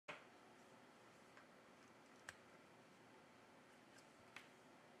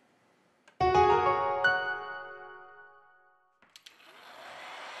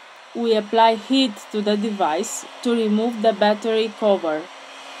we apply heat to the device to remove the battery cover.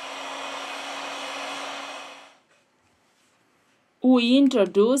 We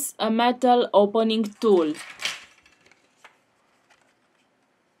introduce a metal opening tool.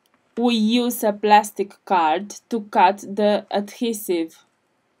 We use a plastic card to cut the adhesive.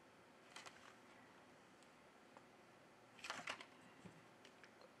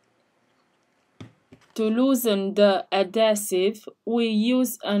 To loosen the adhesive, we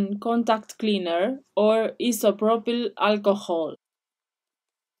use a contact cleaner or isopropyl alcohol.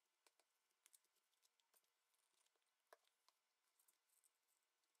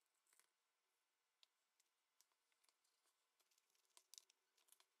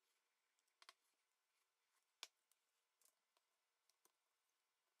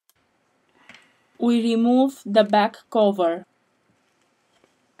 We remove the back cover.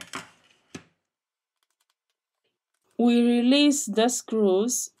 We release the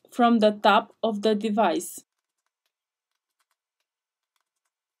screws from the top of the device.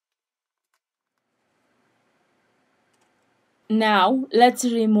 Now let's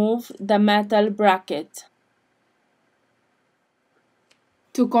remove the metal bracket.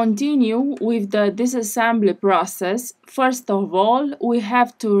 To continue with the disassembly process, first of all, we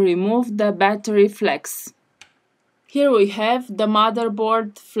have to remove the battery flex. Here we have the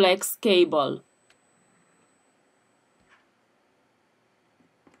motherboard flex cable.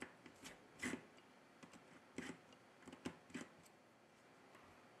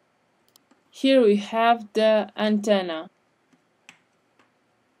 Here we have the antenna.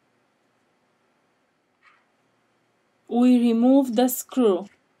 We remove the screw.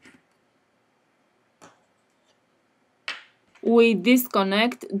 We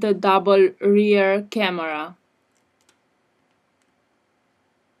disconnect the double rear camera.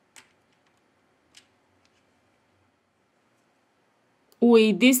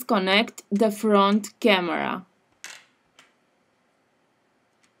 We disconnect the front camera.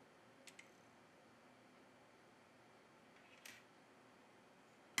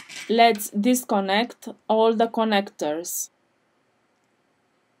 Let's disconnect all the connectors.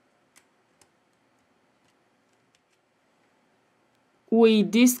 We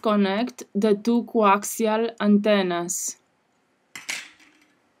disconnect the two coaxial antennas.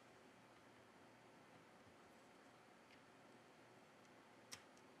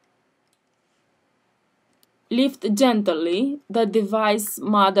 Lift gently the device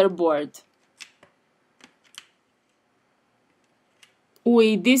motherboard.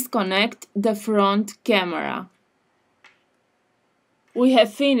 We disconnect the front camera. We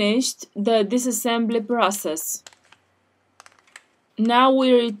have finished the disassembly process. Now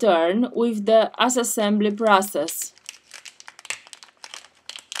we return with the assembly process.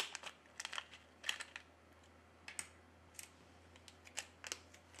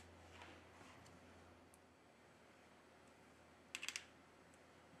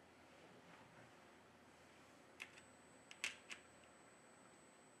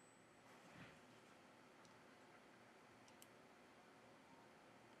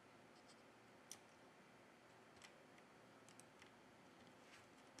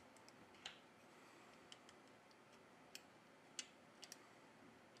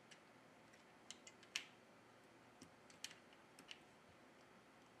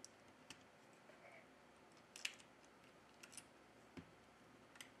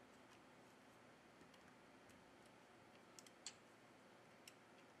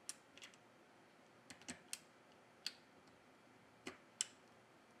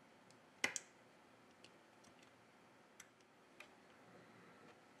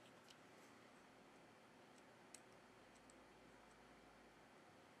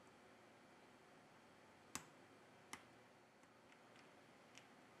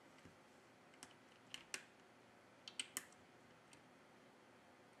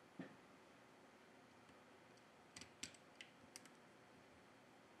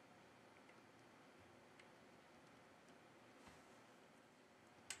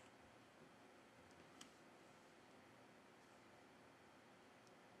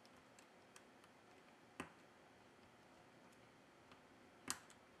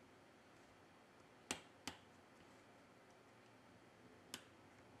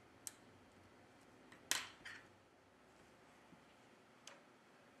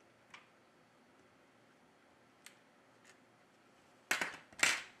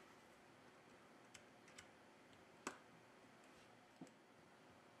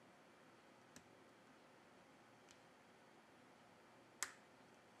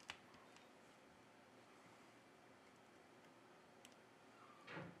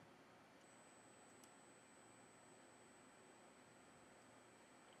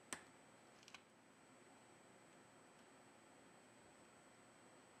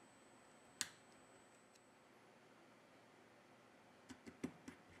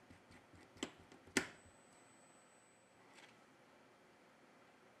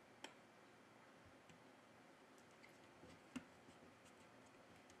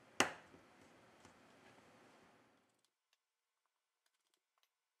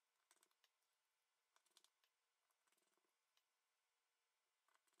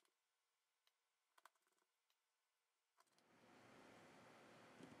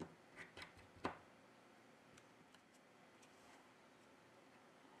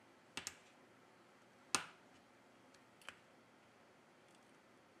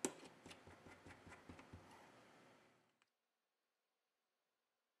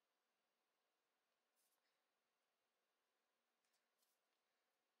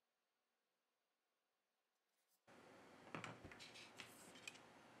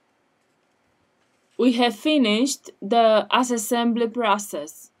 We have finished the assembly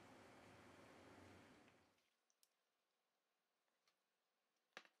process.